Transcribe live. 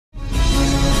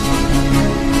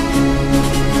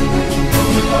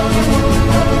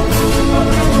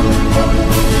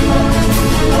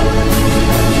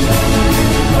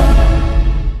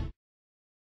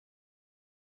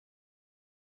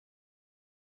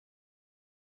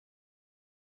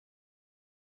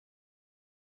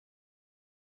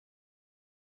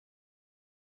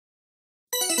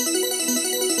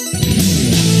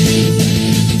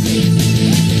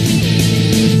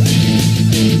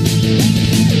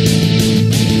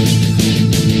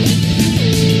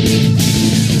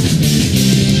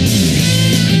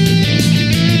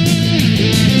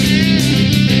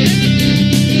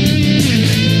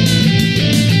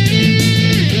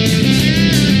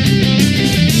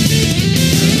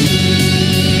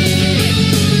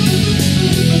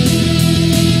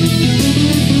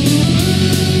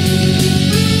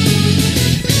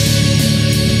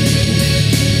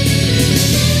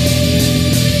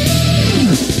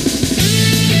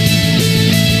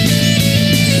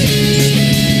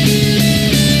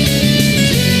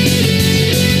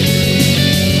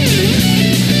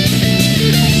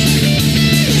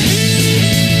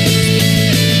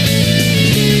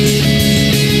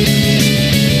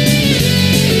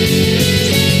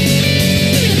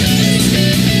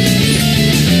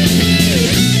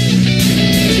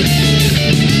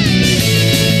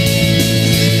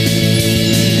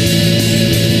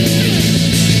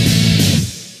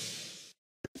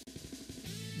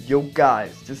Yo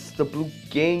guys, this is the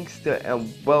BlueGangsta and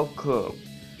welcome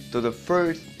to the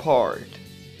first part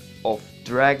of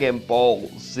Dragon Ball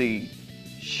Z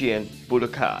Shin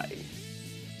Budokai.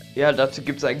 Ja, dazu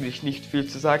gibt es eigentlich nicht viel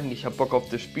zu sagen. Ich habe Bock auf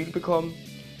das Spiel bekommen.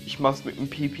 Ich mache es mit dem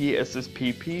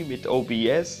PPSSPP, mit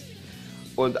OBS.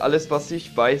 Und alles was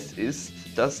ich weiß ist,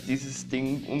 dass dieses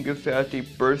Ding ungefähr die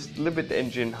Burst Limit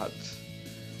Engine hat.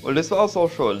 Und das war's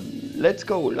auch schon. Let's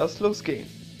go, lass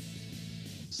losgehen.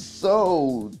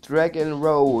 So, Dragon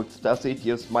Road, da seht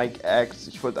ihr es, Mike X.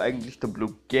 Ich wollte eigentlich der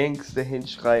BlueGangsta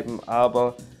hinschreiben,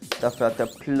 aber dafür hat der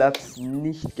Platz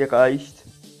nicht gereicht.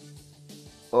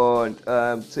 Und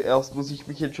zuerst muss ich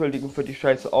mich entschuldigen für die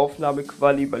scheiße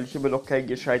Aufnahme-Quali, weil ich immer noch kein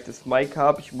gescheites Mic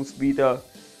habe. Ich muss wieder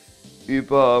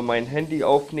über mein Handy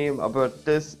aufnehmen, aber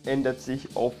das ändert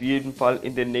sich auf jeden Fall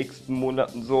in den nächsten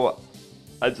Monaten so.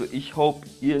 Also ich hoffe,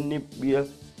 ihr nehmt mir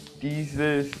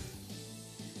dieses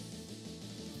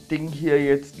Ding hier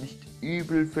jetzt nicht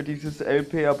übel für dieses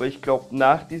LP, aber ich glaube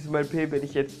nach diesem LP, wenn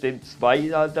ich jetzt den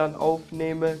Zweier dann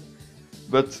aufnehme,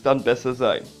 wird es dann besser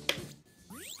sein.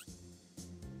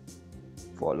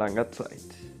 Vor langer Zeit.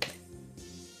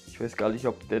 Ich weiß gar nicht,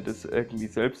 ob der das irgendwie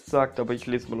selbst sagt, aber ich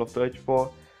lese mal auf Deutsch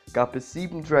vor. Gab es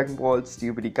 7 Dragon Balls, die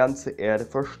über die ganze Erde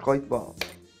verstreut waren.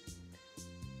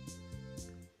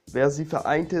 Wer sie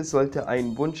vereinte, sollte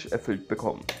einen Wunsch erfüllt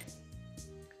bekommen.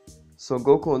 Son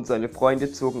Goku und seine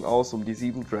Freunde zogen aus, um die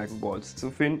 7 Dragon Balls zu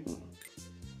finden.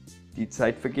 Die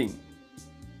Zeit verging.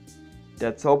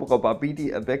 Der Zauberer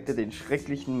Babidi erweckte den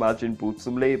schrecklichen Majin Buu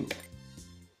zum Leben.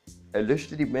 Er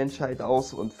löschte die Menschheit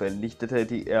aus und vernichtete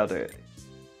die Erde.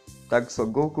 Dank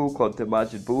Son Goku konnte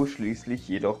Majin Buu schließlich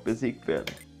jedoch besiegt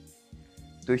werden.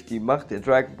 Durch die Macht der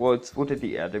Dragon Balls wurde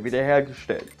die Erde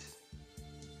wiederhergestellt.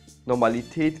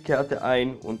 Normalität kehrte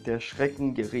ein und der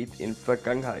Schrecken geriet in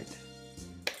Vergangenheit.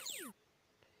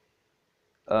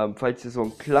 Falls ihr so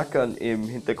ein Klackern im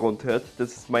Hintergrund hört,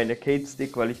 das ist mein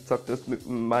Arcade-Stick, weil ich zocke das mit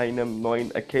meinem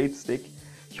neuen Arcade-Stick.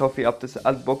 Ich hoffe, ihr habt das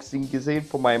Unboxing gesehen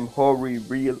von meinem Hori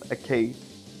Real Arcade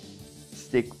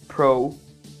Stick Pro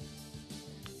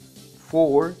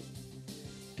 4,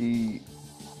 die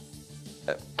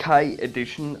Kai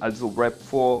Edition, also Rap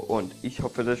 4, und ich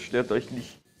hoffe, das stört euch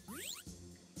nicht.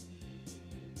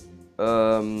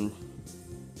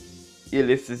 Ihr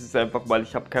lest es jetzt einfach mal,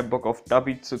 ich habe keinen Bock auf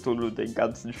Dubbing zu tun und den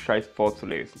ganzen Scheiß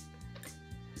vorzulesen.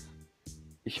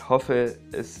 Ich hoffe,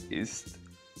 es ist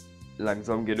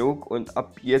langsam genug und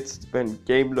ab jetzt, wenn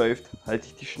Game läuft, halte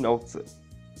ich die Schnauze.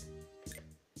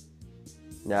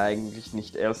 Ja, eigentlich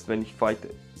nicht erst, wenn ich fighte.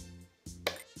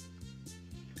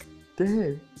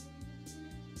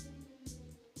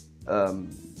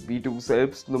 Wie du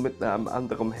selbst, nur mit einem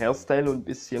anderen Hairstyle und ein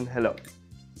bisschen heller.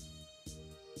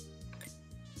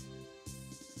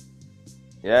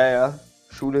 Ja,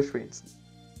 Schule schwänzen.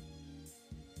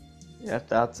 Ja,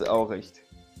 da hat sie auch recht.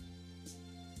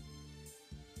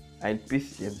 Ein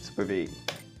bisschen zu bewegen.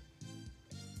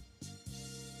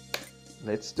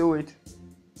 Let's do it.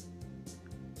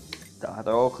 Da hat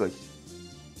er auch recht.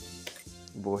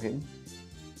 Wohin?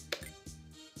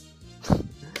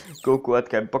 Goku hat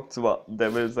keinen Bock zu warten,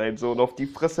 der will seinen Sohn auf die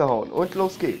Fresse hauen. Und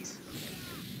los geht's.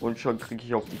 Und schon krieg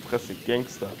ich auf die Fresse,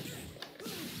 Gangster.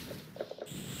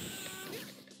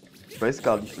 Ich weiß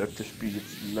gar nicht, läuft das Spiel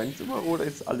jetzt langsamer oder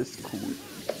ist alles cool?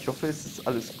 Ich hoffe, es ist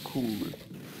alles cool.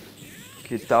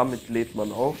 Okay, damit lädt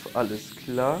man auf, alles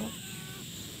klar.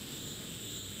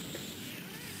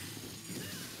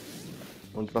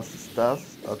 Und was ist das?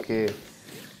 Okay,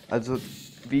 also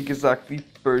wie gesagt, wie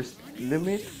Burst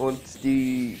Limit und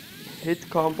die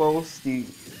Hit-Combos, die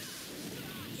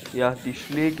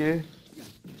Schläge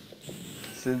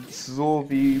sind so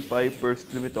wie bei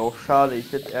Burst Limit auch. Schade,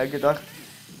 ich hätte eher gedacht,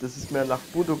 dass es mehr nach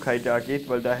Budokai da geht,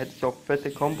 weil da hätte ich auch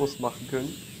fette Kombos machen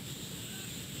können.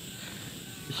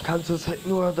 Ich kann zurzeit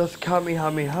nur das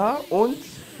Kamehameha und...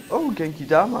 Oh, Genki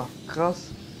Dama.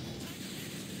 Krass.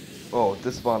 Oh,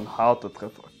 das war ein harter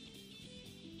Treffer.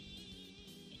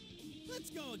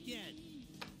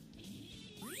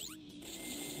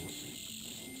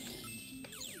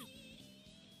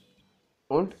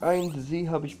 Und ein Sie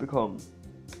habe ich bekommen.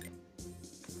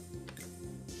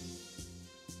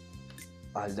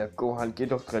 Alter, Gohan, geh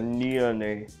doch trainieren,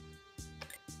 ey.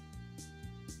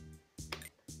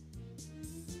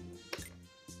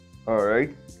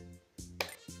 Alright.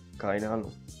 Keine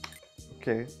Ahnung.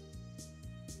 Okay.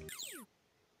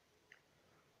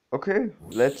 Okay,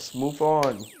 let's move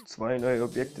on. 2 neue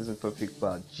Objekte sind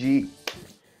verfügbar. G.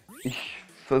 Ich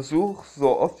versuche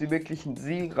so oft wie möglich einen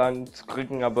Sie-Rang zu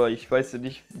kriegen, aber ich weiß ja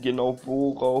nicht genau,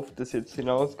 worauf das jetzt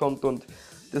hinauskommt und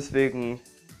deswegen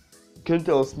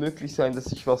könnte es möglich sein,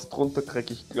 dass ich was drunter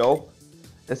kriege. Ich glaube,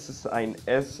 Es ist ein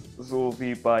S, so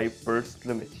wie bei Burst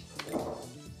Limit.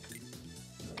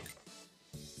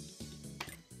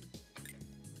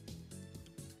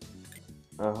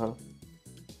 Aha.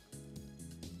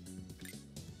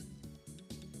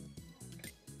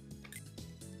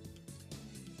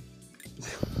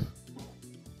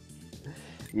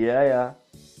 Ja, ja.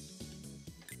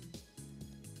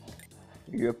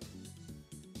 Yep.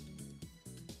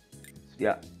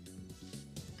 Ja.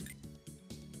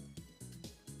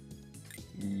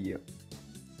 Yep.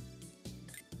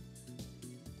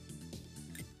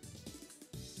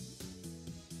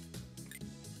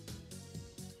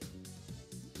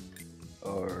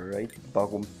 Alright,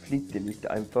 warum fliegt ihr nicht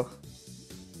einfach?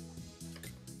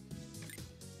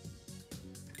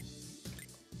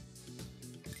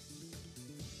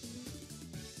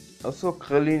 Achso,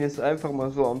 Krillin ist einfach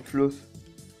mal so am Fluss.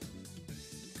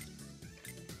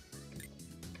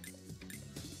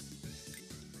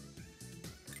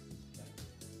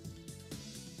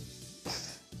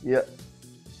 Ja,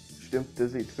 stimmt, der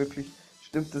sieht wirklich,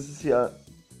 stimmt, das ist ja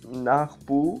nach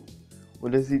Boo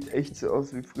und der sieht echt so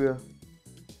aus wie früher.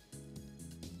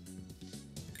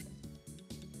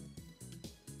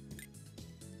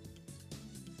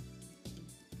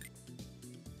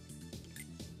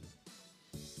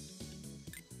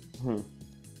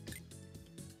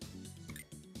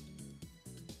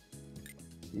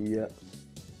 Ja.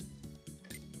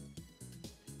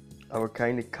 Aber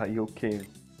keine Kaioken.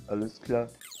 Alles klar.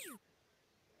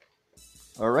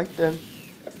 Alright then.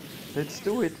 Let's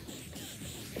do it.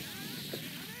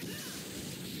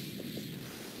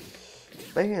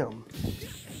 Bam.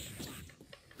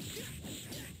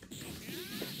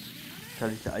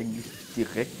 Kann ich da eigentlich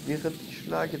direkt während ich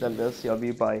schlage? Dann wäre es ja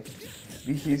wie bei,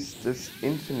 wie hieß das,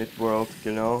 Infinite World,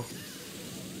 genau.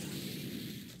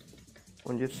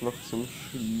 Und jetzt noch zum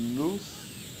Schluss.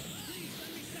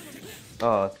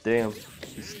 Ah, damn.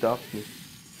 Ich darf nicht.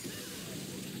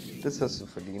 Das hast du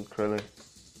verdient, Krillin.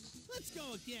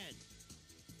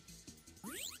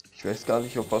 Ich weiß gar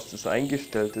nicht, auf was das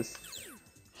eingestellt ist.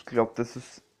 Ich glaube, das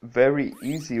ist very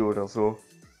easy oder so.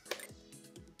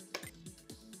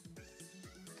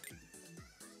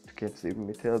 Du kennst eben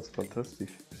mit Herz,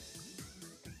 fantastisch.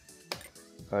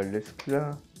 Alles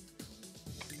klar.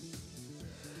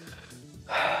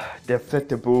 Der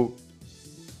fette Bo.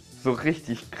 So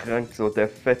richtig krank, so der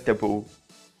fette Bo.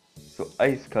 So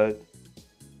eiskalt.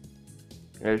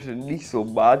 Also nicht so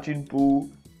Majin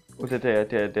Buu oder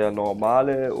der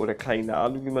normale oder keine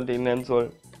Ahnung, wie man den nennen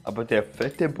soll. Aber der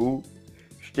fette Buu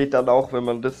steht dann auch, wenn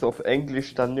man das auf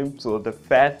Englisch dann nimmt, so the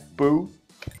fat Boo.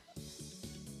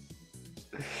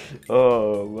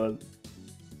 Oh Mann.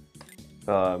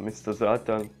 Ah, Mr.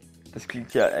 Satan. Das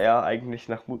klingt ja eher eigentlich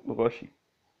nach Muten Roshi.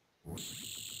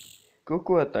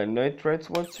 Goku hat eine neue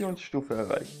Transformationsstufe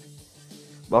erreicht.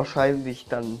 Wahrscheinlich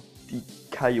dann die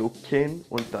Kaioken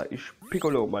und da ist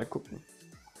Piccolo, mal gucken.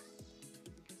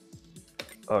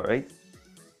 Alright.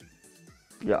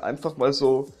 Ja, einfach mal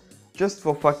so, just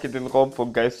for fuck in den Raum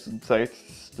vom Geist und Zeit,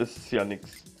 das ist ja nix.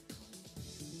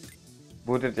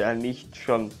 Wurde der nicht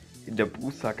schon in der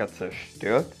Buu-Saga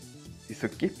zerstört? Wieso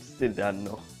gibt's den dann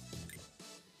noch?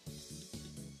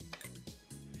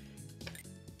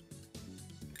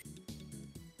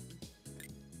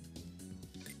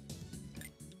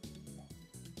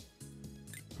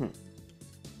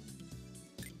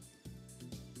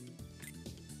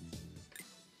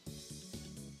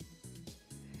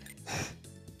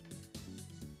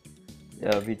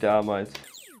 Ja, wie damals.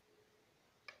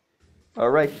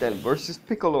 Alright then, versus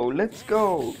Piccolo, let's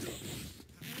go!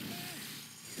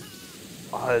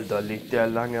 Alter, legt der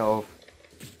lange auf.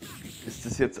 Ist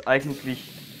das jetzt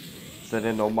eigentlich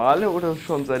seine normale oder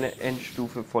schon seine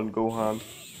Endstufe von Gohan?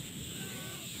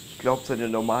 Ich glaube seine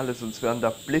normale, sonst wären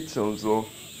da Blitze und so.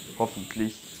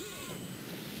 Hoffentlich.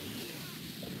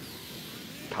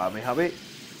 Kamehameha.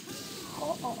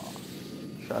 Oh.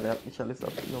 Schade, er hat nicht alles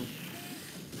abgenommen.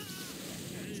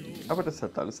 Aber das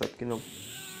hat alles abgenommen.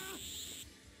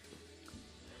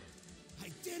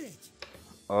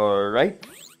 Alright.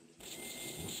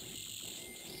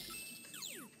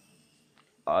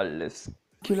 Alles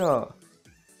klar.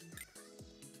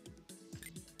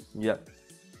 Ja.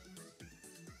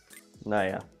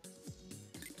 Naja.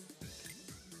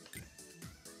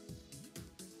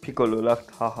 Piccolo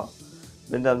lacht, haha.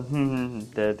 Wenn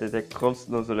dann, der grunzt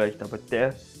nur so leicht, aber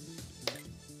der...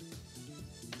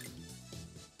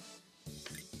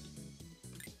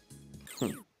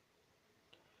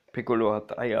 Piccolo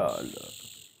hat Eier, Alter.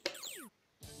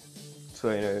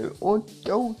 Und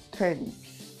Go Tanks.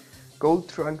 Go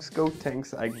Trunks, Go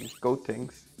Tanks, eigentlich Go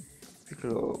Tanks.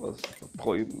 Piccolo, was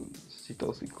Träumen. Sieht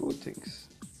aus wie Go Tanks.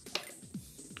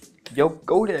 Yo,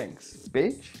 Godanks,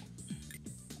 Bitch.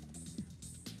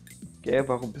 Gell,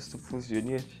 warum bist du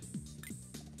fusioniert?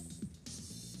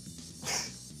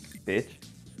 Bitch.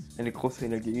 Eine große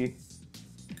Energie.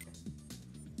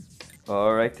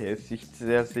 Alright, der ist sich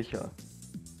sehr sicher.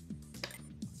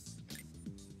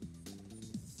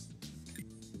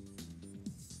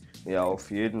 Ja, auf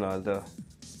jeden, Alter.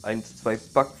 1, 2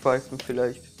 Backpfeifen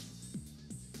vielleicht.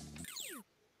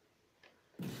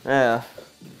 Naja,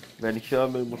 wer nicht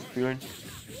hören will, muss fühlen.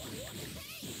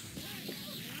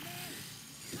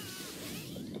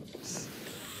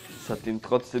 Das hat ihn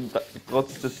trotzdem,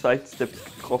 trotz des Sidesteps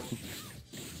getroffen.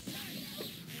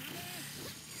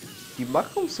 Die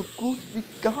machen so gut wie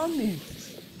gar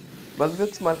nichts. Wann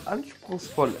wird's mal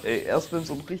anspruchsvoll, ey? Erst wenn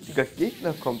so ein richtiger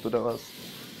Gegner kommt, oder was?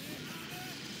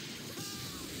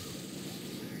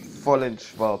 Voll ins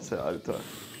Schwarze, Alter.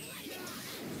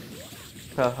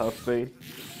 Haha, fail.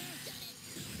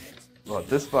 Boah,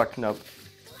 das war knapp.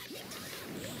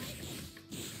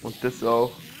 Und das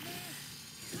auch.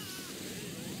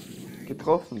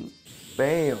 Getroffen.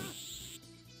 Bam.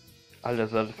 Alter,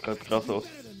 sah das gerade krass aus.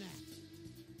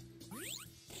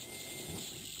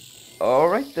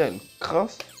 Alright then.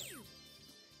 Krass.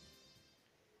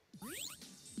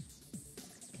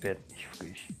 Werd nicht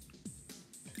frisch.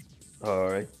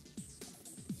 Alright.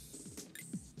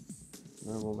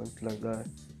 Na, Moment lang da.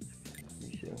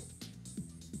 Ich,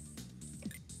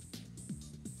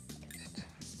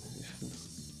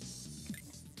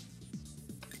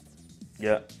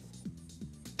 ja.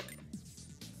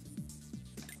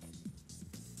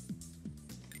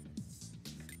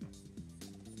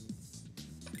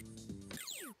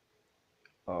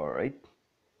 Alright.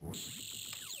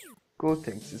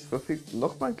 Gotenks ist verfügt.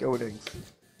 Nochmal Gotenks.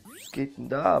 Was geht denn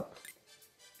da ab?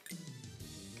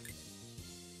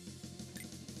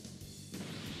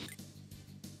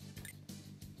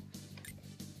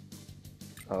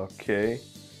 Okay.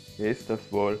 Wer ist das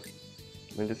wohl?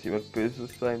 Wenn das jemand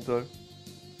Böses sein soll.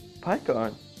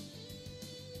 Python.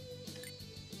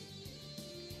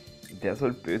 Der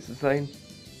soll böse sein?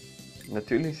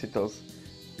 Natürlich sieht das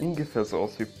ungefähr so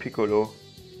aus wie Piccolo.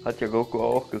 Hat ja Goku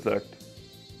auch gesagt.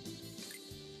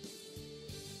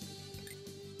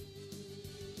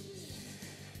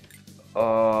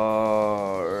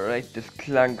 Alright, das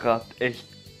klang gerade echt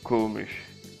komisch.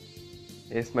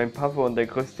 Er ist mein Papa und der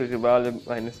größte Rivale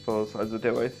meines Vaters, also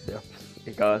der weiß ja,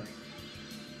 egal.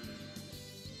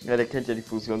 Ja, der kennt ja die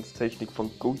Fusionstechnik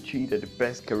von Gochi, der the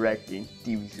best character in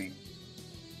DBZ.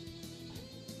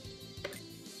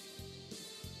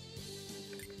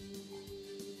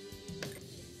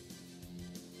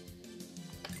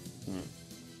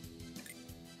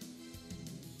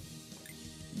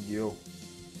 Yo.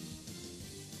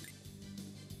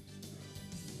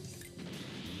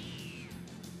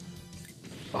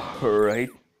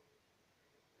 Alright.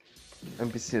 Ein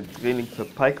bisschen Training für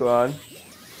Pyko an.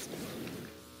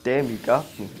 Damn,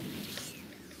 Garten.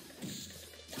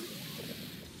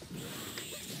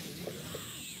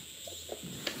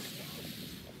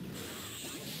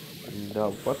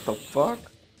 Na, what the fuck?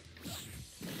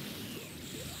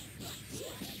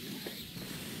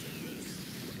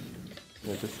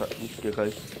 Ja, das hat nicht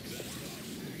gereicht.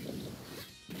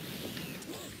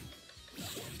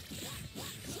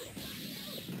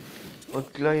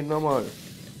 Und gleich nochmal.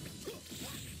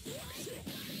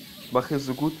 Ich mache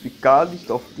so gut wie gar nicht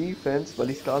auf Defense, weil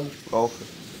ich es gar nicht brauche.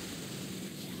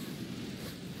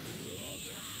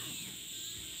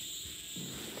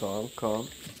 Komm.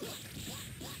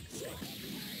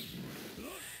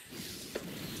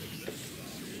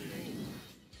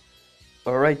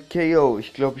 Alright, KO.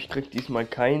 Ich glaube, ich krieg diesmal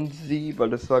keinen Sieg, weil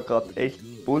das war gerade echt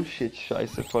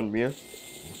Bullshit-Scheiße von mir.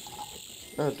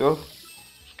 Ja, doch.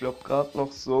 Ich glaube gerade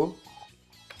noch so.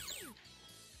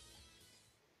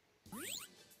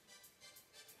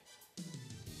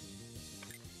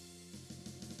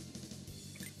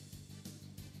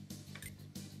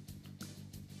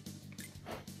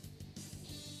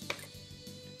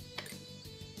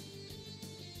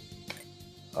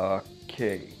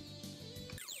 Okay.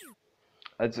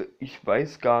 Also ich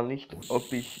weiß gar nicht,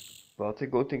 ob ich... Warte,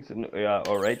 Gotings... Ja,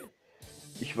 alright.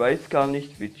 Ich weiß gar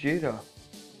nicht, Vegeta.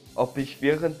 Ob ich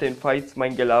während den Fights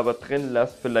mein Gelaber drin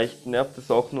lasse. Vielleicht nervt es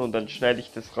auch nur und dann schneide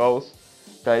ich das raus.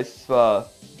 Da ist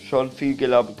zwar schon viel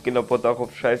Gelaber drin, aber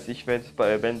darauf scheiße ich, wenn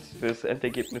es fürs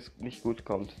Endergebnis nicht gut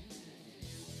kommt.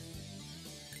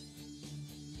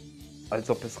 Als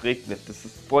ob es regnet. Das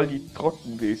ist voll die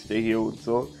Trockenwüste hier und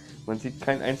so. Man sieht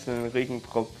keinen einzelnen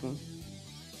Regentropfen.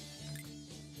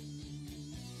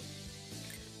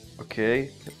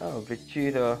 Okay. Ah,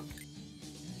 Vegeta.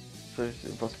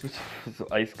 Was bist du so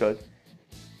eiskalt?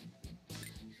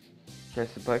 Ich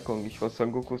heiße Balkon, ich war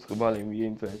Son Gokus Rival im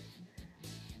Jenseits.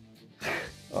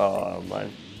 Oh Mann.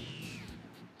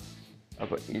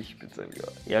 Aber ich bin sein, ja.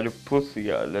 Ja, du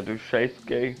Pussy, Alter, du scheiß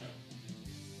Gay.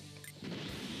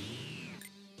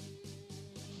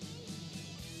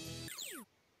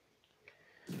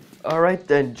 Alright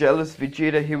then, Jealous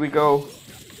Vegeta, here we go.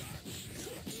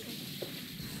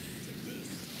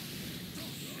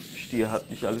 Stier hat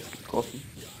nicht alles getroffen.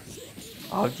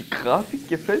 Aber die Grafik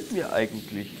gefällt mir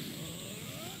eigentlich.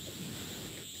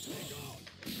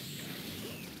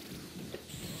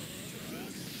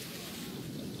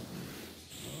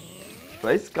 Ich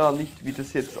weiß gar nicht, wie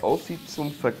das jetzt aussieht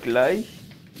zum Vergleich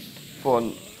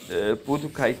von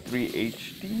Budokai 3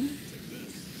 HD.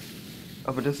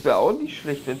 Aber das wäre auch nicht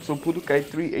schlecht, wenn es so Budokai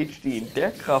 3 HD in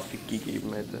der Grafik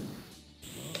gegeben hätte.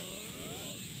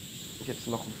 Jetzt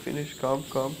noch ein Finish, komm.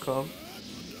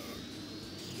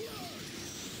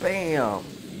 Bam!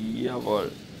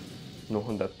 Jawohl. Nur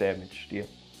 100 Damage dir.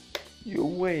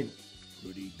 You win.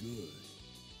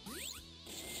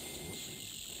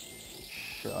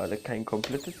 Schade, kein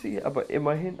komplettes See, aber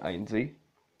immerhin ein See.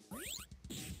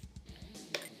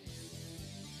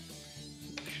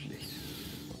 Schlecht.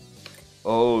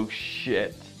 Oh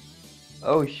shit.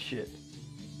 Oh shit.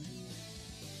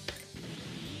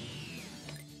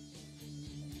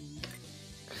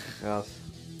 Krass.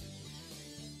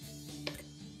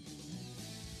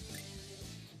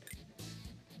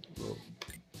 So.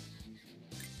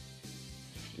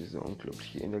 Diese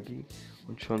unglaubliche Energie.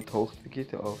 Und schon taucht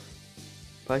Vegeta auf.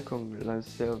 Balkon,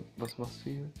 was machst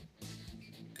du hier?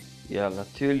 Ja,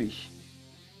 natürlich.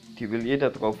 Die will jeder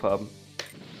drauf haben.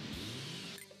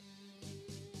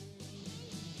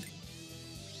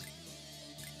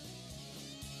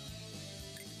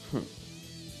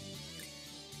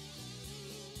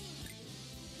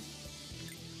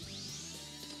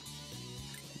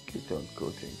 Vegeta und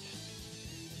Gotenks.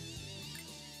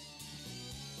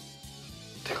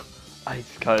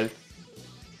 Eiskalt.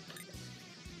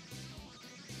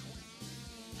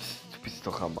 Du bist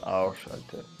doch am Arsch,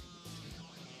 Alter.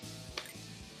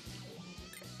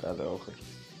 Da hat er auch recht.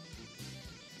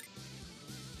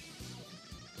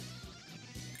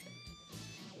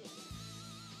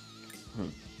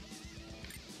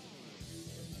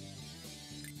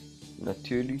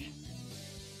 Natürlich.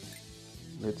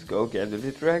 Let's go get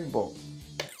the Dragon Ball.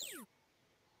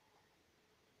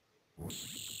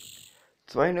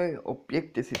 2 neue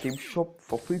Objekte sind im Shop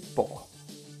verfügbar.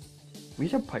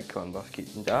 Wieder Python, was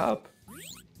geht denn da ab?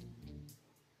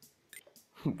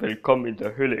 Willkommen in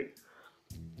der Hölle.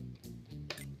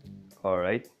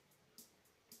 Alright.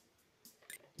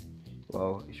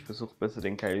 Wow, ich versuche besser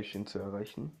den Keilchen zu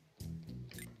erreichen.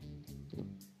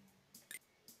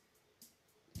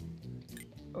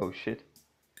 Oh shit.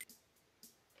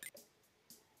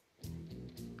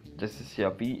 Das ist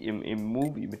ja wie im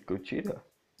Movie mit Gogeta.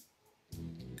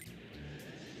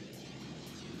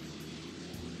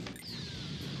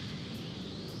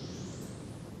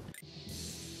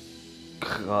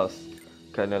 Krass.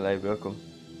 Keinerlei Wirkung.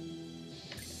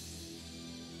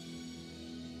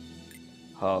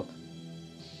 Hart.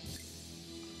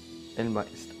 Enma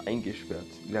ist eingesperrt.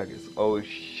 Die Lage ist... Oh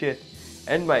shit.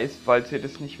 Enma ist, falls ihr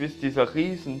das nicht wisst, dieser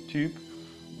Riesentyp,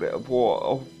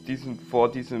 wo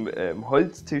vor diesem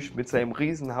Holztisch mit seinem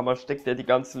Riesenhammer steckt, der die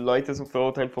ganzen Leute so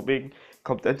verurteilt, von wegen,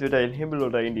 kommt entweder in den Himmel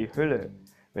oder in die Hölle.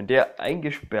 Wenn der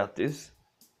eingesperrt ist,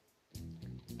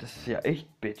 das ist ja echt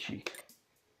bitchy.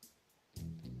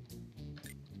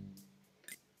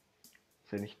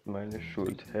 Ist ja nicht meine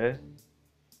Schuld, hä?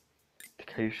 Der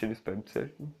Keilchen ist beim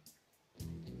Zelten.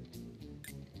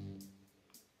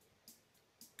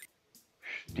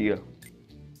 Stier.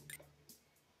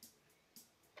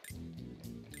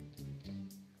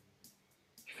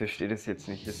 Ich verstehe das jetzt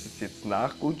nicht. Ist es jetzt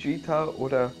nach Gogeta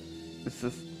oder ist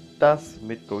es das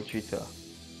mit Gogeta?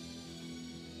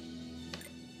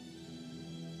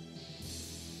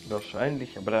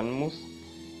 Wahrscheinlich, aber dann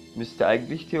müsste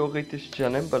eigentlich theoretisch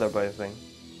Janemba dabei sein.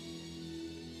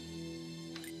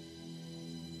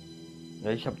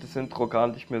 Ja, ich habe das Intro gar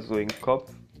nicht mehr so im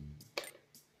Kopf.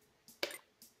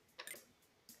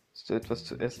 Hast du etwas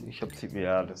zu essen? Ich habe sie...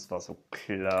 Ja, das war so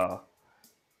klar.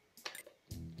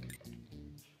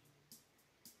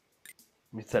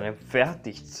 Mit seinem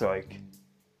Fertigzeug.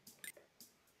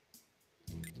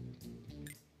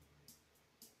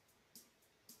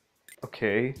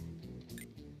 Okay.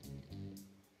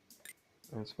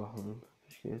 Eins machen.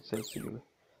 Ich gehe jetzt selbst über.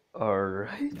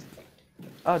 Alright.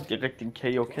 Ah, direkt in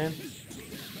KO Camp.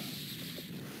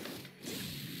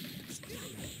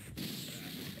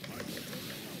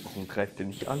 Warum greift er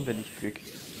nicht an, wenn ich krieg?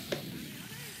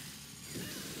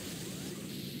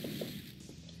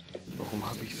 Warum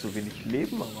habe ich so wenig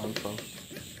Leben am Anfang?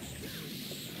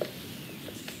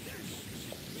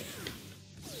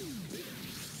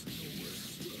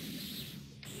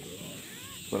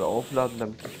 Ich will aufladen,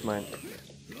 damit ich mein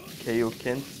KO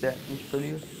Ken Stat nicht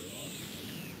verliere.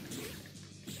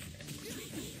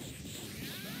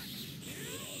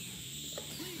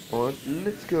 Und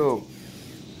let's go!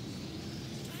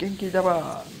 Genki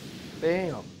Daba!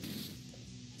 Bam!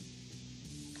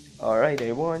 Alright,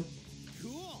 I won.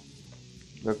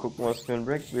 Mal gucken, was für ein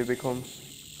Rack wir bekommen.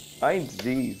 Ein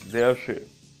Sieg, sehr schön.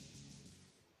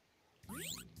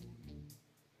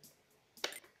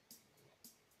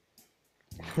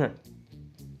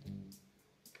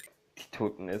 Die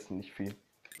Toten essen nicht viel.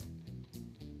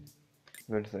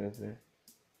 Würde ich sagen.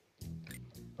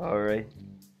 Alright.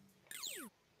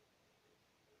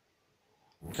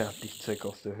 Fertigzeug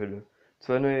aus der Hölle.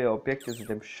 2 neue Objekte sind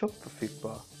im Shop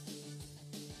verfügbar.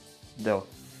 The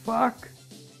fuck?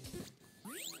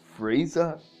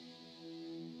 Fraser?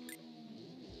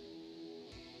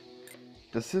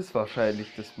 Das ist wahrscheinlich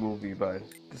das Movie, weil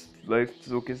das läuft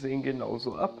so gesehen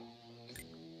genauso ab.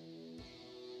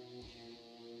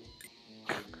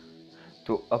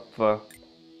 Du Opfer.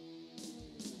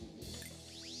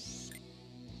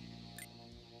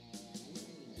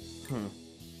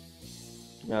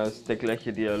 Ja, ist der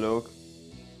gleiche Dialog.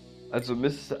 Also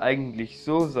müsste es eigentlich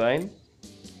so sein.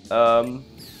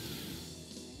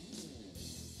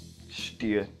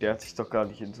 Stier, der hat sich doch gar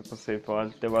nicht in Super Saiyan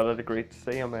verwandelt. Der war da der Great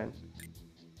Saiyan Man.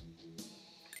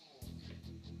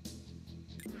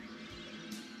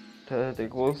 Der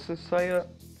große Saiyan.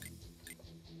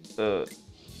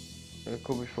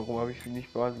 Komisch, warum habe ich mich nicht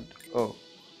verwandelt? Oh.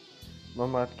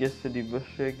 Mama hat gestern die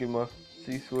Wäsche gemacht.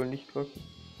 Sie ist wohl nicht trocken.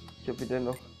 Ich habe wieder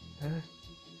noch. Hä?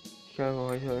 Ich kann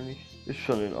heute nicht. Ist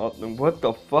schon in Ordnung. What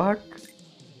the fuck?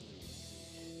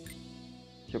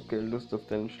 Ich habe keine Lust auf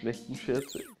deinen schlechten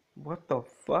Scherze. What the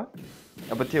fuck?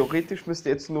 Aber theoretisch müsste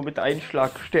er jetzt nur mit einem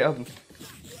Schlag sterben.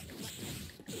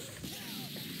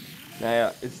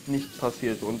 Naja, ist nicht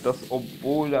passiert. Und das,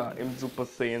 obwohl er im Super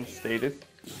Saiyan State ist.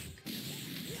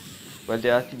 Weil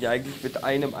der hat ihn ja eigentlich mit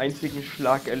einem einzigen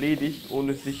Schlag erledigt,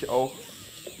 ohne sich auch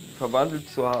verwandelt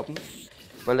zu haben.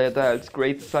 Weil er da als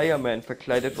Great Saiyan Man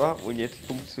verkleidet war. Und jetzt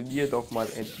funktioniert auch mal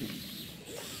endlich.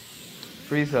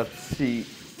 Freezer, zieh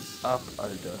ab,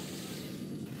 Alter.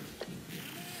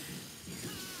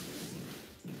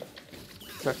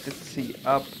 Ich sagte, zieh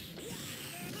ab.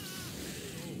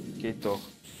 Geht doch.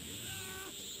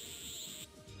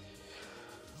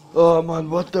 Oh Mann,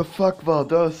 what the fuck war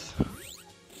das?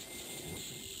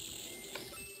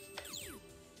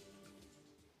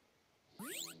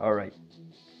 Alright.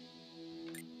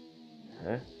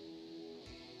 Hä?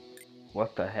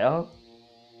 What the hell?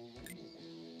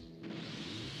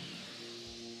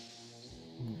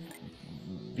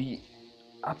 Wie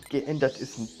abgeändert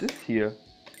ist denn das hier?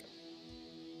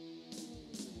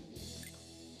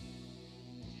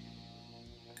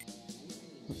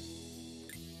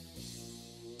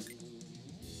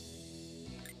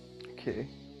 Okay.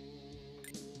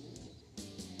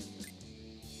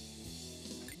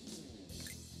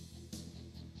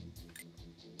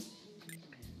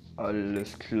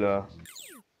 Alles klar.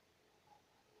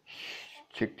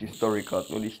 Ich check die Story gerade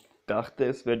und ich dachte,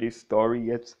 es wäre die Story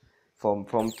jetzt vom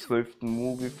 12.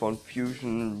 Movie von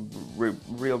Fusion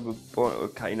Real,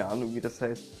 keine Ahnung wie das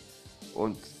heißt.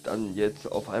 Und dann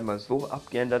jetzt auf einmal so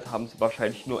abgeändert, haben sie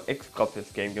wahrscheinlich nur extra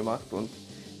fürs Game gemacht. Und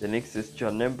der nächste ist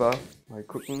Janemba. Mal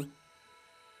gucken.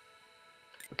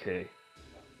 Okay.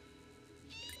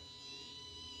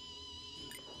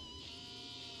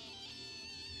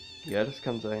 Ja, das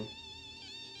kann sein.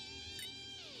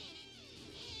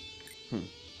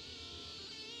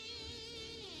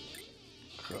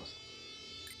 Krass.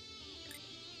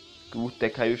 Gut, der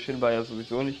Kaioshin war ja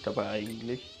sowieso nicht dabei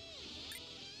eigentlich.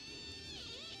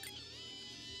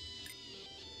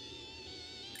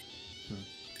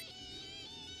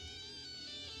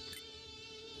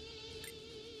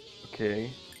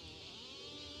 Okay.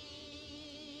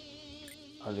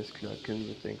 Alles klar, können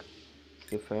wir denken.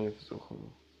 Der Ferne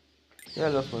versuchen. Ja,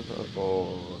 lass mal so.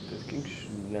 Oh, das ging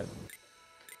schnell.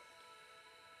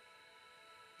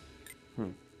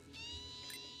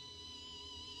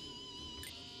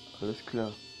 Alles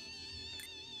klar.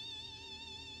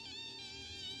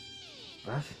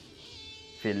 Was?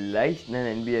 Vielleicht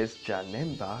nennen wir es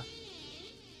Janemba?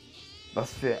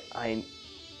 Was für ein...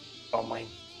 Oh mein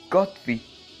Gott, wie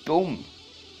dumm!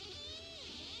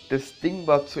 Das Ding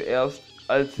war zuerst,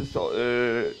 als es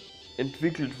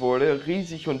entwickelt wurde,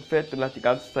 riesig und fett und hat die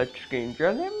ganze Zeit geschrien,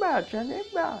 Janemba,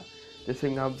 Janemba!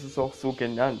 Deswegen haben sie es auch so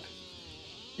genannt.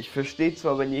 Ich verstehe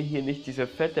zwar, wenn ihr hier nicht diese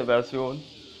fette Version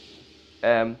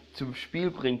zum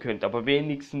Spiel bringen könnt, aber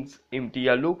wenigstens im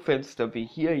Dialogfenster wie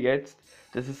hier jetzt,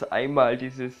 dass es einmal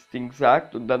dieses Ding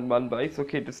sagt und dann man weiß,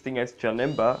 okay, das Ding heißt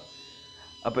Janemba,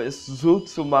 aber es so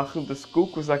zu machen, dass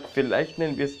Goku sagt, vielleicht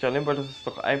nennen wir es Janemba, das ist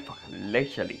doch einfach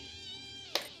lächerlich.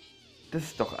 Das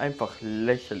ist doch einfach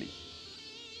lächerlich.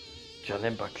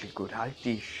 Janemba klingt gut, halt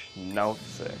die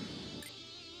Schnauze.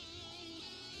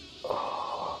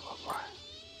 Oh.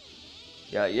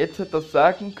 Ja, jetzt hätte das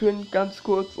sagen können, ganz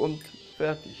kurz und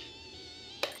fertig.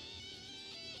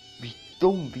 Wie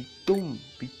dumm, wie dumm,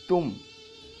 wie dumm.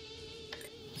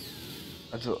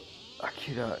 Also,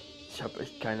 Akira, ich habe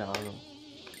echt keine Ahnung.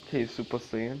 Okay, Super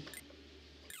Saiyan.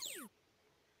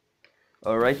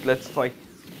 Alright, let's fight.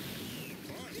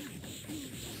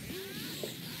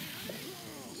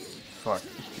 Fuck,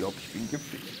 ich glaube, ich bin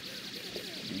giftig.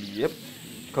 Yep,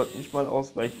 ich konnte nicht mal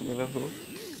ausweichen oder so.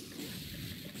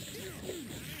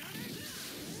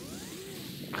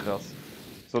 Krass.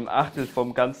 So ein Achtel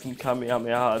vom ganzen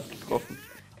Kamehameha hat getroffen.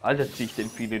 Alter, zieh ich den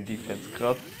viel in Defense.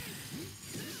 Krass.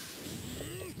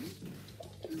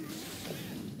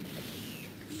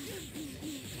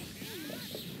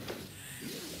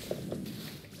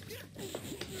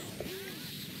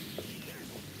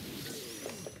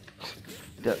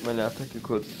 Der hat meine Attacke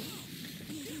kurz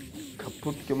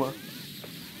kaputt gemacht.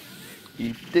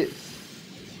 Eat this.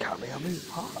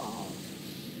 Kamehameha.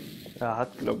 Er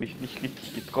hat, glaube ich, nicht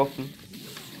richtig getroffen.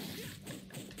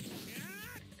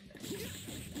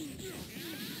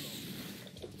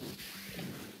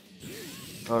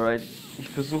 Alright, ich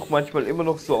versuche manchmal immer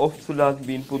noch so aufzuladen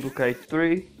wie in Budokai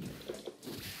 3.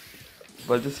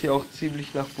 Weil das hier auch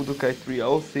ziemlich nach Budokai 3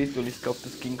 aussieht und ich glaube,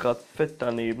 das ging gerade fett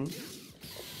daneben.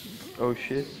 Oh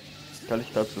shit. Kann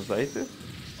ich da zur Seite?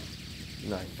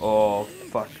 Nein. Oh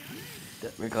fuck.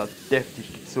 Der hat mir gerade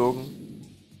deftig gezogen.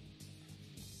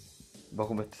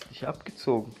 Warum hat es nicht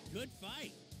abgezogen?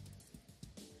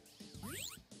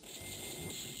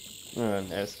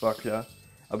 Nein, es war klar.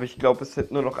 Aber ich glaube, es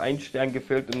hätte nur noch ein Stern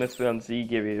gefehlt und es wären sie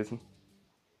gewesen.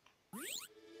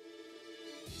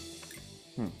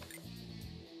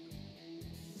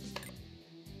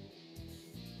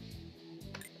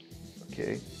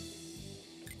 Okay.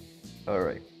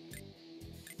 Alright.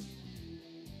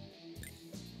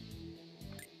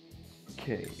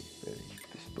 Okay, werde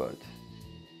ich bis bald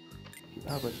die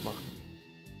Arbeit machen.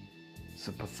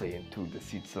 Super Saiyan 2, das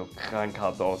sieht so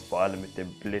krankhart aus, vor allem mit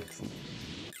den Blitzen.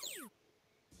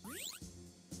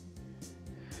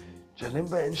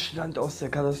 Janemba entstand aus der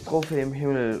Katastrophe im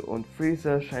Himmel und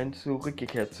Freezer scheint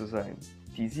zurückgekehrt zu sein.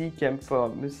 Die Siegkämpfer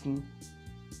müssen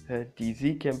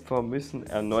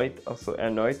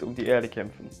erneut um die Erde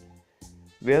kämpfen.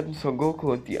 Werden Son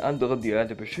Goku und die anderen die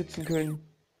Erde beschützen können?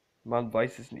 Man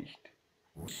weiß es nicht.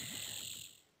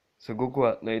 Son Goku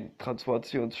hat eine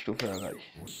Transformationsstufe erreicht.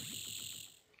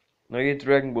 Neue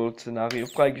Dragon Ball Szenario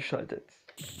freigeschaltet.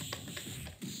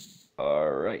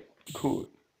 Alright, cool.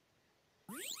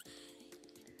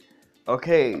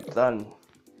 Okay, dann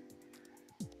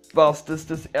war's das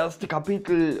erste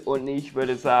Kapitel und ich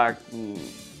würde sagen,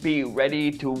 be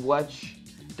ready to watch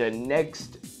the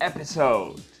next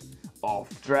episode of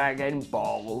Dragon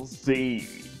Ball Z.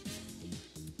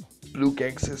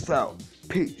 BlueGangsta out.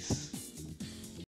 Peace.